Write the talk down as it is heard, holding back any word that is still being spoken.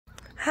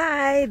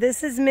Hi,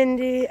 this is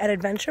Mindy at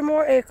Adventure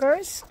More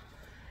Acres.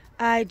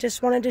 I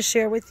just wanted to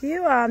share with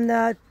you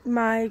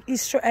my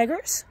Easter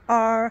eggers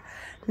are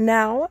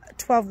now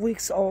 12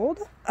 weeks old.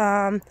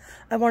 I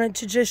wanted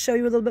to just show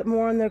you a little bit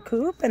more on their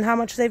coop and how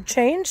much they've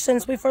changed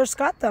since we first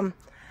got them.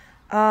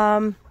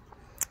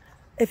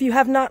 If you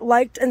have not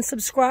liked and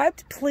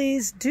subscribed,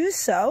 please do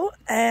so,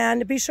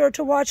 and be sure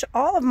to watch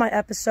all of my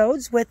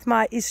episodes with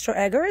my Easter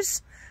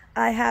eggers.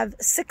 I have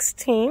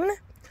 16.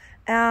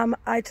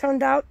 I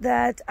turned out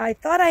that I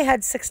thought I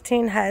had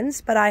 16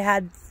 hens, but I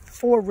had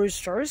 4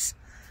 roosters.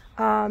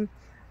 I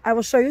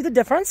will show you the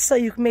difference, so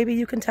maybe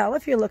you can tell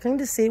if you're looking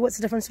to see what's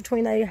the difference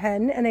between a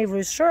hen and a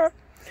rooster.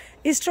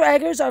 Easter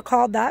eggers are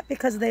called that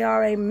because they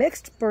are a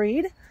mixed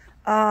breed.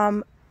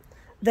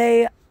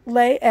 They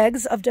lay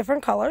eggs of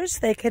different colors.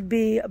 They could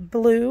be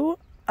blue,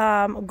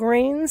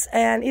 greens,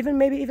 and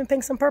maybe even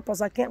pinks and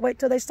purples. I can't wait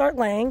till they start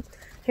laying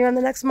here in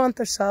the next month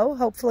or so.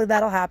 Hopefully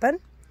that'll happen.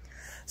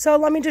 So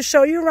let me just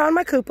show you around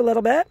my coop a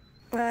little bit,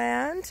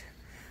 and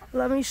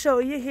let me show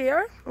you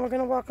here. We're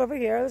going to walk over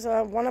here.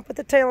 There's one up with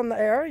the tail in the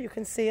air. You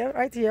can see it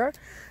right here.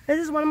 This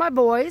is one of my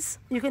boys.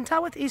 You can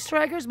tell with Easter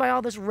eggers by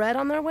all this red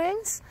on their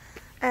wings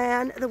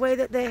and the way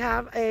that they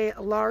have a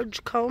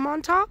large comb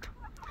on top.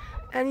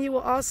 And you will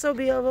also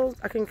be able,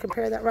 I can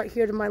compare that right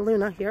here to my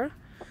Luna here.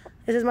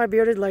 This is my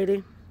bearded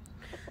lady.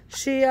 You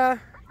see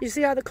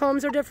how the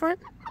combs are different?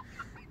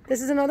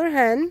 This is another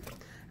hen.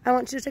 I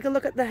want you to take a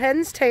look at the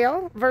hen's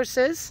tail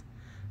versus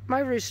my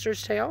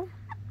rooster's tail.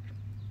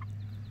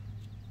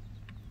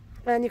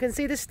 And you can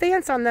see the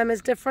stance on them is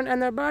different,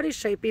 and their body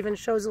shape even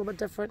shows a little bit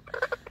different.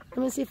 Let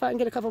me see if I can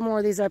get a couple more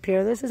of these up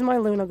here. This is my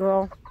Luna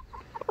girl.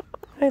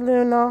 Hey,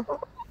 Luna.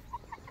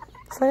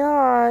 Say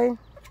hi.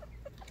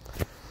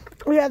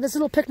 We have this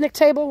little picnic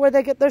table where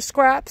they get their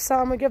scraps.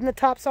 We give them the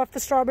tops off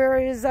the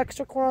strawberries,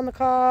 extra corn on the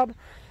cob,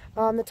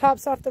 the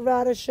tops off the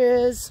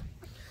radishes.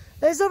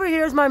 This over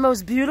here is my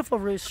most beautiful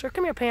rooster.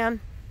 Come here, Pan.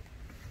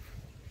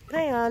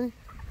 Pan.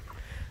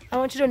 I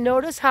want you to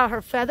notice how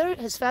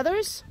his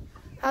feathers,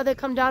 how they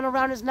come down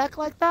around his neck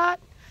like that.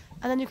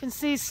 And then you can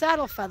see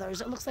saddle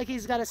feathers. It looks like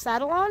he's got a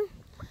saddle on.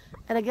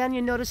 And again,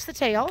 you notice the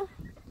tail.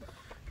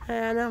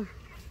 And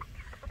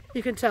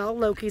you can tell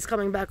Loki's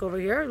coming back over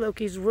here.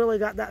 Loki's really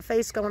got that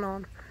face going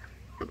on.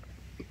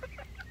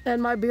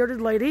 And my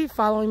bearded lady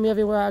following me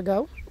everywhere I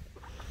go.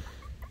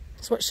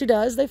 That's what she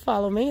does. They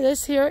follow me.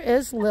 This here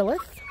is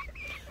Lilith.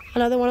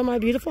 Another one of my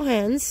beautiful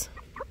hens.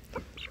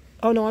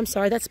 Oh no, I'm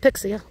sorry, that's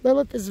Pixie.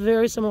 Lilith is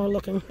very similar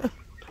looking.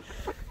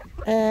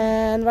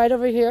 And right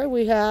over here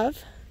we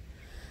have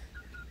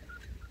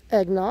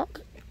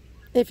Eggnog.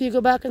 If you go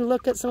back and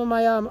look at some of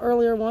my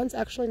earlier ones,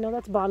 actually no,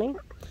 that's Bonnie.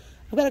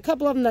 I've got a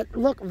couple of them that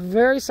look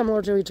very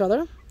similar to each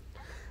other.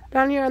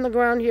 Down here on the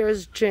ground here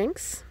is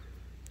Jinx.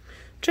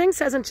 Jinx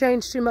hasn't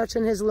changed too much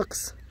in his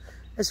looks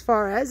as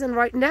far as, and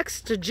right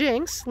next to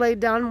Jinx laid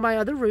down my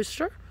other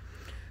rooster,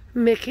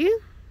 Mickey.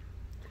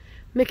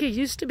 Mickey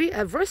used to be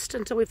Everest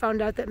until we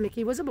found out that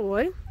Mickey was a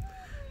boy.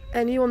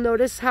 And you will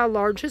notice how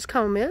large his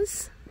comb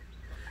is.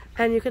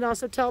 And you can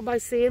also tell by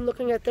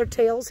looking at their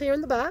tails here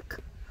in the back,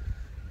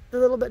 the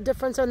little bit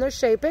difference in their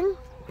shaping.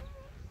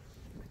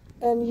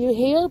 And you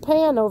hear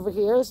Pan over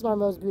here. This is my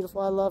most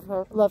beautiful. I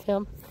love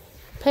him.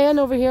 Pan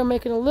over here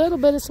making a little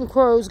bit of some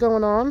crows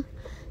going on.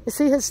 You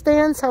see his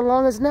stance, how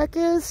long his neck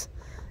is?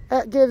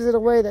 That gives it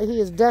away that he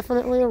is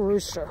definitely a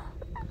rooster.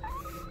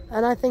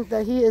 And I think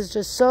that he is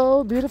just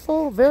so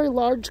beautiful. Very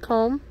large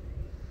comb.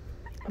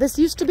 This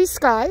used to be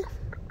Sky.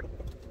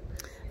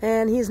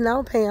 And he's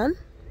now Pan.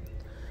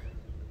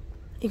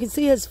 You can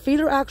see his feet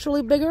are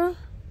actually bigger.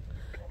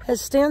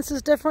 His stance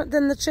is different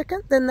than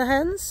the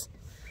hens.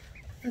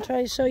 I'm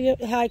trying to show you.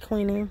 Hi,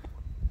 Queenie.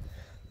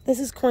 This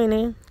is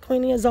Queenie.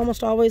 Queenie is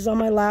almost always on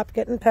my lap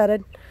getting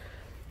petted.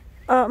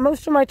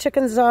 Most of my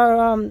chickens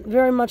are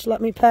very much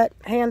let me pet,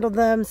 handle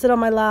them, sit on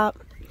my lap.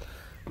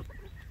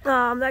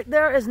 Like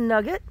there is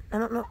Nugget. I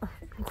don't know.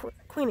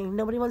 Queenie,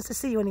 nobody wants to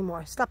see you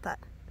anymore. Stop that.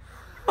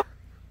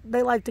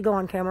 They like to go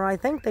on camera, I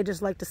think. They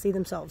just like to see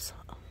themselves.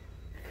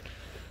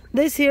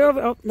 This here,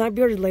 oh, my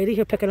bearded lady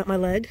here picking up my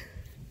leg.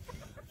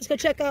 Let's go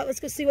check out, let's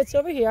go see what's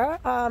over here.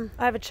 I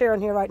have a chair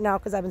in here right now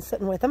because I've been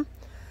sitting with them.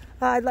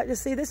 I'd like to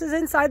see, this is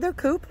inside their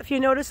coop. If you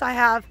notice, I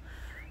have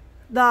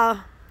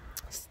the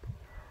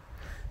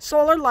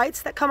solar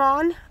lights that come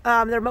on.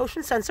 They're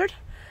motion censored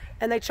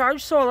and they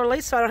charge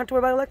solarly, so I don't have to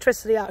worry about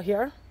electricity out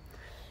here.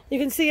 You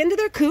can see into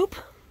their coop.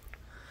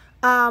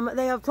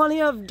 They have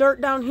plenty of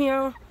dirt down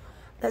here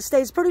that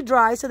stays pretty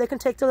dry, so they can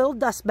take their little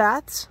dust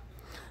baths.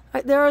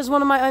 Right there is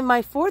one of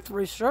my 4th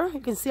rooster. You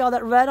can see all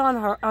that red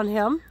on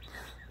him.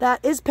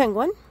 That is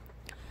Penguin,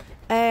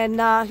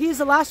 and he's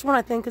the last one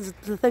I think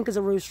is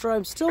a rooster.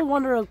 I'm still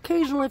wondering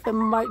occasionally if it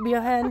might be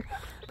a hen,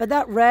 but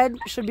that red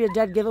should be a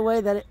dead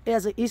giveaway that it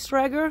is an Easter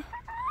egger.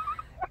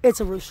 It's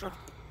a rooster.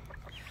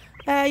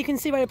 You can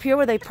see right up here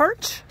where they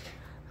perch.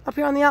 Up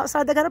here on the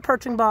outside, they got a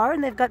perching bar,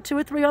 and they've got 2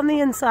 or 3 on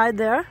the inside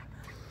there.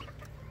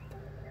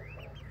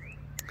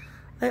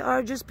 They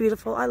are just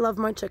beautiful. I love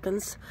my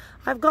chickens.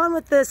 I've gone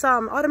with this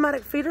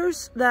automatic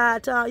feeders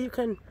that you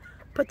can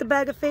Put the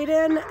bag of feed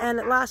in, and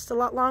it lasts a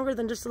lot longer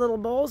than just the little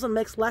bowls and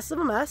makes less of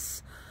a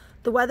mess.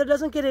 The weather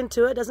doesn't get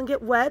into it, doesn't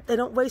get wet. They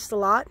don't waste a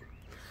lot.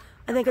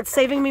 I think it's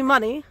saving me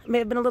money. It may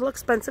have been a little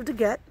expensive to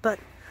get, but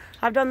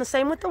I've done the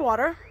same with the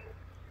water.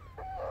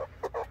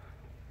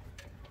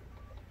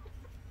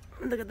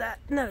 Look at that.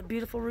 Isn't that a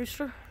beautiful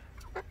rooster?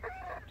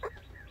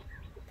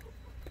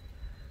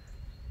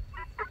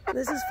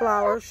 This is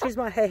Flower. She's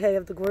my hey-hey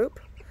of the group.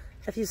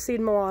 If you've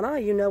seen Moana,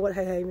 you know what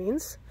hey-hey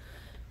means.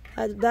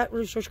 That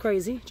rooster's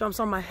crazy. Jumps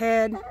on my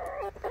head.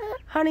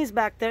 Honey's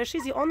back there.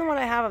 She's the only one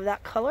I have of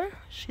that color.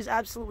 She's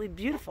absolutely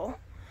beautiful.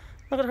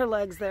 Look at her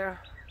legs there.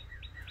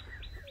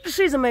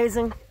 She's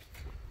amazing.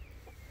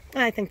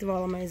 I think they're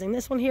all amazing.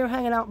 This one here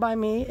hanging out by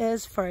me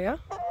is Freya.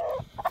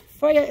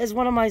 Freya is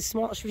one of my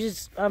small,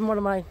 I'm one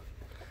of my,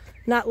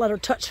 not let her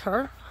touch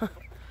her.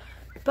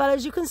 But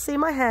as you can see,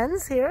 my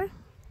hens here,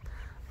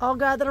 all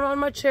gathered around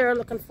my chair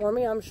looking for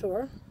me, I'm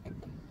sure.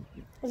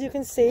 As you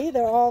can see,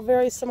 they're all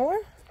very similar.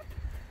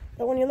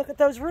 But when you look at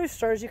those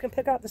roosters, you can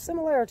pick out the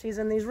similarities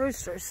in these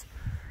roosters.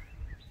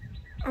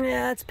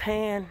 Yeah, it's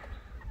Pan.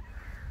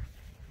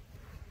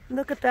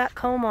 Look at that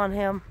comb on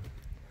him.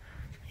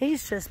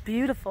 He's just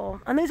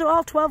beautiful. And these are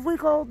all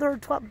 12-week-old. They're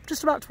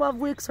just about 12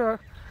 weeks or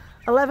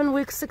 11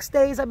 weeks, 6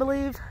 days, I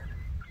believe.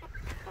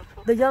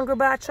 The younger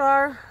batch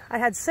are. I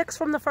had 6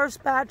 from the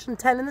first batch and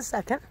 10 in the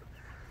second.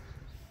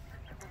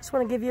 Just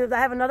want to give you, I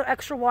have another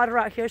extra water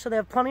out here, so they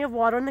have plenty of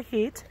water in the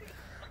heat.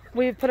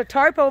 We've put a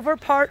tarp over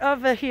part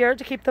of here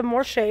to keep them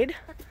more shade.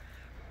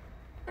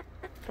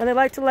 And they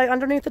like to lay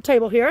underneath the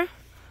table here.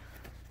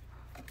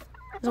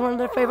 It's one of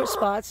their favorite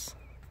spots.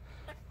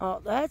 Oh,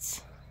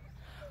 that's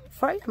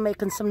Freya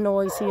making some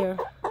noise here.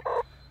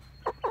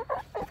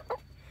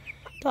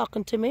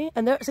 Talking to me.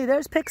 And there, see,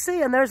 there's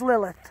Pixie and there's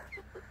Lilith.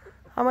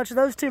 How much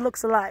those two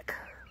looks alike.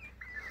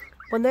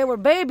 When they were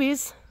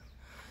babies,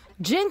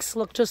 Jinx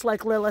looked just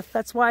like Lilith.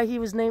 That's why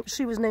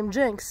she was named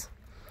Jinx.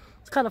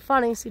 It's kind of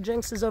funny. See,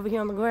 Jinx is over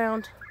here on the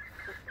ground.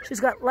 She's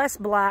got less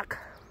black.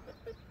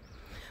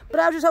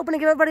 But I was just hoping to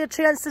give everybody a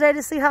chance today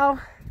to see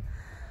how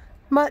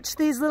much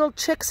these little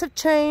chicks have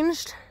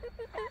changed.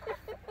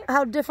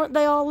 How different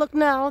they all look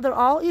now. They're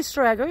all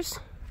Easter eggers.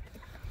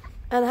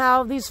 And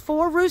how these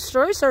 4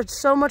 roosters are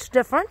so much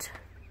different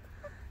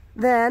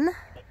than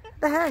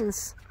the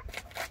hens.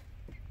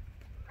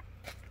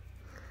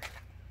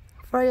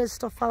 Freya's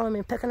still following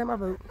me, picking at my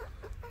boot.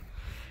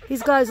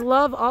 These guys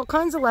love all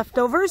kinds of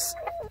leftovers.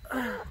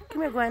 Come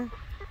here, Gwen.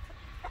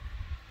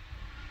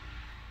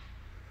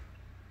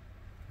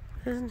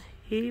 Isn't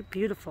he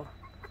beautiful?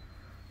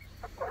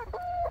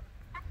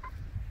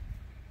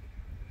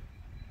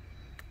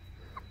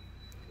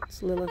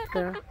 It's Lilith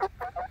there.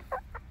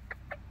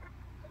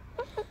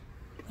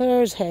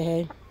 There's Hey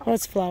Hey.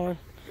 That's Flower,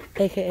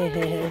 aka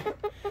Hey Hey.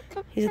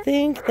 You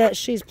think that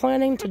she's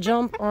planning to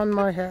jump on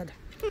my head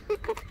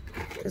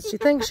because she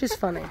thinks she's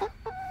funny.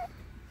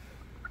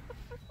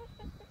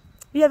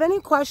 If you have any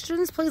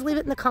questions, please leave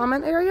it in the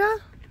comment area.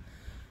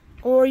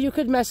 Or you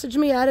could message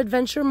me at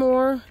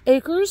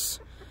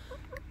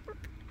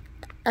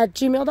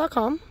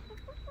adventuremoreacres@gmail.com.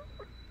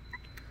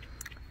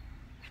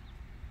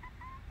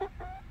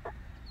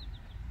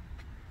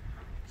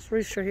 This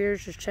rooster here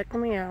is just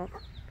checking me out.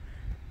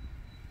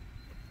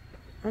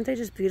 Aren't they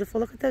just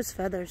beautiful? Look at those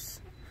feathers.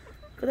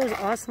 Look at those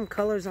awesome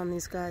colors on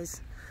these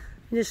guys.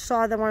 You just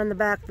saw the one in the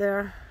back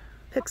there.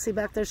 Pixie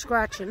back there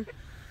scratching.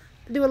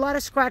 They do a lot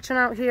of scratching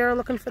out here,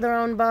 looking for their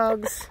own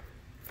bugs.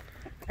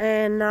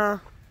 And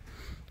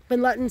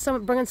been bringing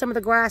some of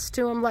the grass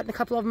to them, letting a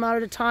couple of them out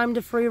at a time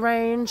to free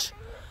range.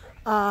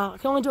 I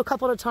can only do a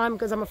couple at a time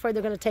because I'm afraid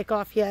they're going to take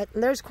off yet.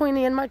 And there's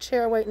Queenie in my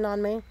chair waiting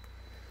on me.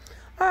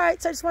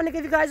 Alright, so I just wanted to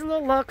give you guys a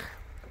little look.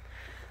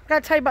 I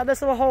got to tell you about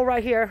this little hole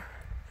right here.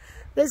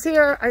 This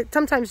here, I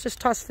sometimes just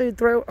toss food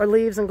through, or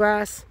leaves and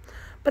grass.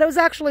 But it was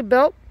actually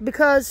built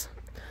because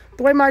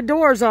the way my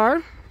doors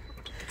are,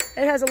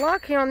 it has a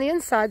lock here on the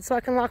inside so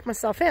I can lock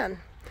myself in.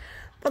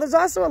 But there's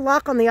also a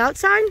lock on the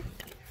outside,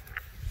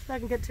 so I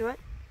can get to it.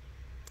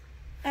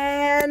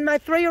 And my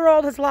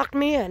 3-year-old has locked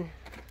me in.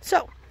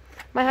 So,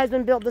 my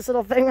husband built this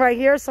little thing right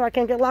here so I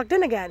can't get locked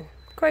in again.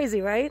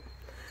 Crazy, right?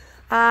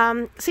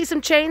 See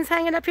some chains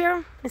hanging up here?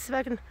 Let me see if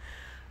I can.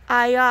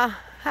 I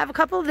have a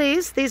couple of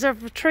these. These are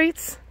for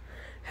treats.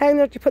 Hang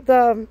there, you put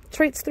the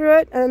treats through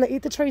it, and then they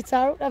eat the treats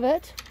out of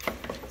it.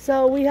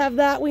 So we have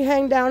that. We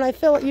hang down. I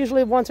fill it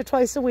usually once or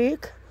twice a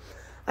week.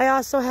 I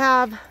also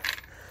have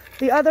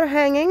the other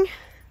hanging.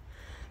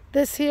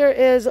 This here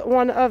is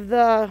one of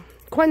the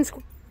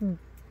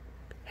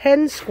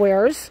hen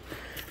squares.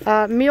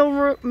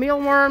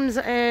 Mealworms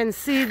and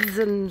seeds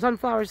and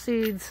sunflower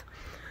seeds.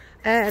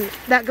 And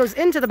that goes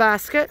into the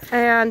basket,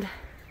 and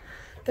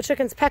the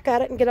chickens peck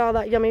at it and get all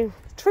that yummy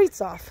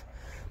treats off.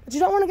 But you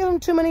don't want to give them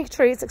too many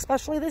treats,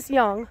 especially this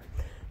young.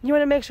 You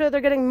want to make sure they're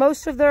getting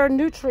most of their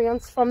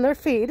nutrients from their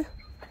feed.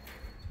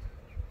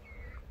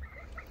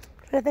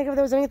 Trying to think if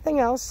there was anything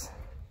else.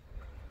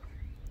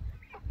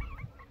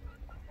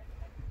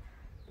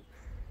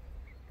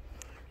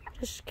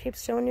 Just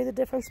keeps showing you the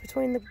difference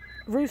between the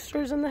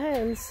roosters and the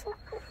hens.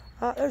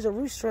 There's a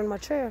rooster in my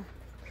chair.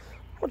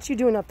 What you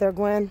doing up there,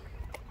 Gwen?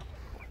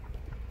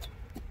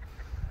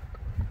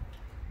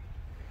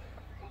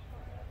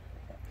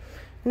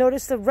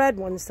 Notice the red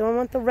ones. Don't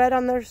want the red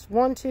on there.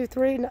 1, 2,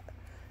 3.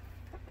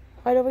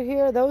 Right over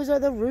here. Those are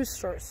the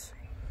roosters.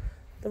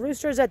 The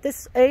roosters at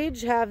this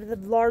age have the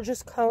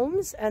largest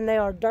combs, and they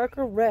are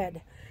darker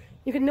red.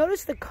 You can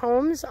notice the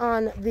combs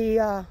on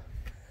the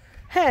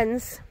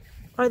hens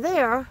are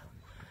there,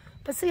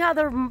 but see how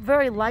they're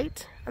very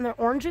light and they're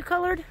orangey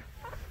colored?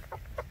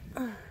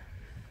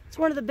 It's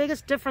one of the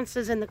biggest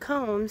differences in the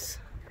combs.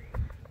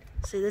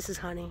 See, this is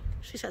honey.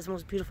 She has the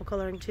most beautiful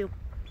coloring too.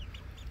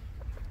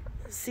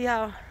 See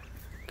how,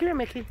 come here,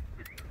 Mickey.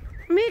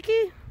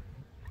 Mickey!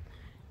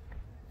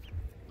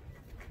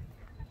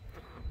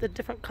 The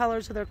different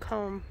colors of their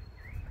comb.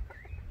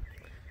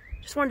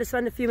 Just wanted to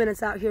spend a few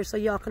minutes out here so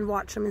y'all can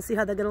watch them and see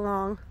how they get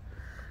along.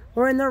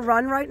 We're in their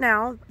run right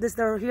now.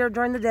 They're here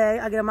during the day.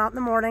 I get them out in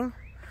the morning,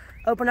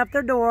 open up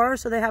their door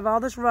so they have all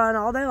this run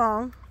all day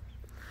long.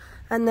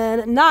 And then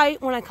at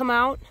night when I come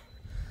out,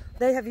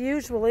 they have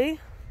usually,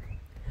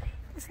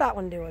 what's that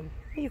one doing?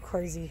 You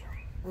crazy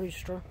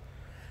rooster.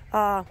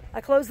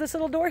 I close this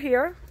little door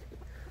here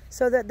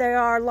so that they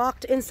are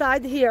locked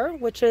inside here,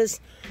 which is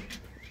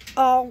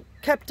all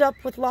kept up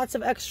with lots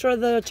of extra,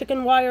 the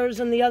chicken wires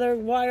and the other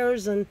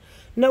wires, and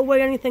no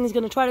way anything's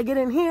going to try to get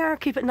in here.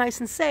 Keep it nice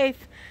and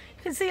safe.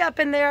 You can see up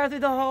in there through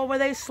the hole where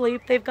they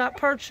sleep, they've got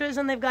perches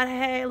and they've got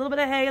hay, a little bit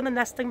of hay in the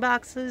nesting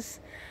boxes,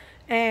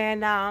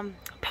 and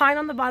pine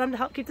on the bottom to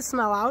help keep the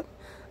smell out.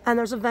 And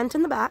there's a vent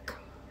in the back.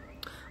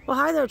 Well,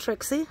 hi there,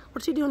 Trixie.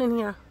 What you doing in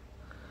here?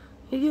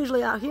 You're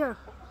usually out here.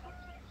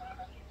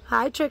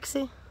 Hi,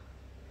 Trixie.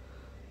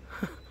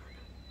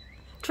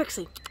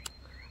 Trixie,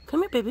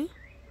 come here, baby.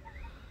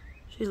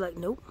 She's like,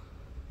 nope.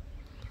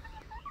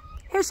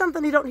 Here's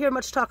something you don't hear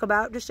much talk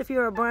about, just if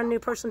you're a brand new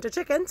person to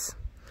chickens.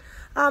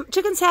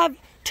 Chickens have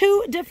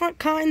 2 different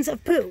kinds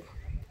of poo.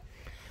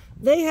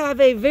 They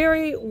have a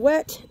very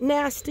wet,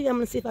 nasty, I'm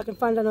going to see if I can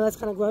find it. I know that's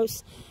kind of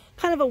gross.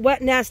 Kind of a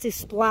wet, nasty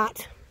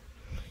splat.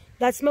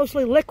 That's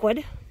mostly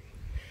liquid.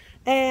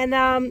 And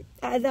I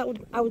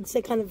would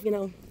say kind of, you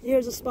know,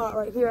 here's a spot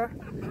right here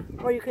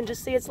where you can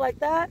just see it's like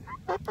that.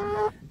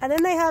 And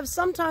then they have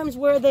sometimes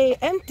where they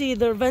empty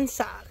their vent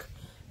sac.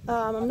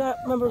 I'm not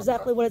remember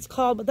exactly what it's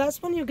called, but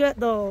that's when you get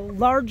the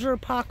larger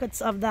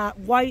pockets of that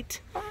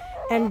white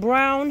and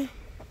brown.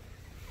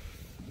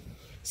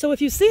 So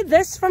if you see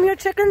this from your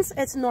chickens,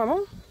 it's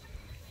normal.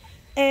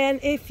 And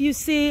if you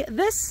see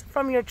this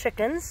from your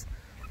chickens,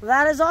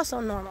 that is also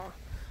normal.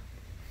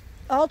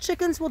 All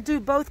chickens will do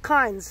both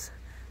kinds.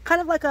 Kind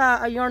of like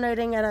a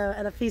urinating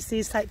and a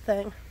feces type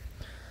thing.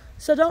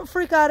 So don't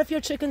freak out if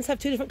your chickens have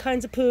 2 different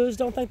kinds of poos.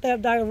 Don't think they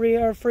have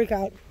diarrhea or freak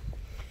out.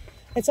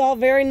 It's all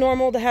very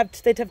normal to have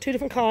 2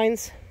 different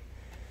kinds.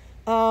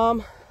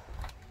 I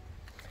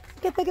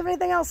can't think of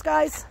anything else,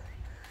 guys.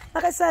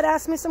 Like I said,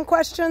 ask me some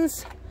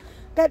questions.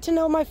 Get to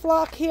know my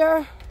flock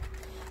here.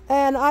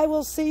 And I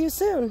will see you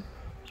soon.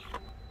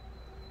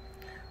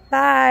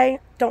 Bye.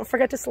 Don't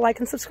forget to like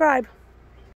and subscribe.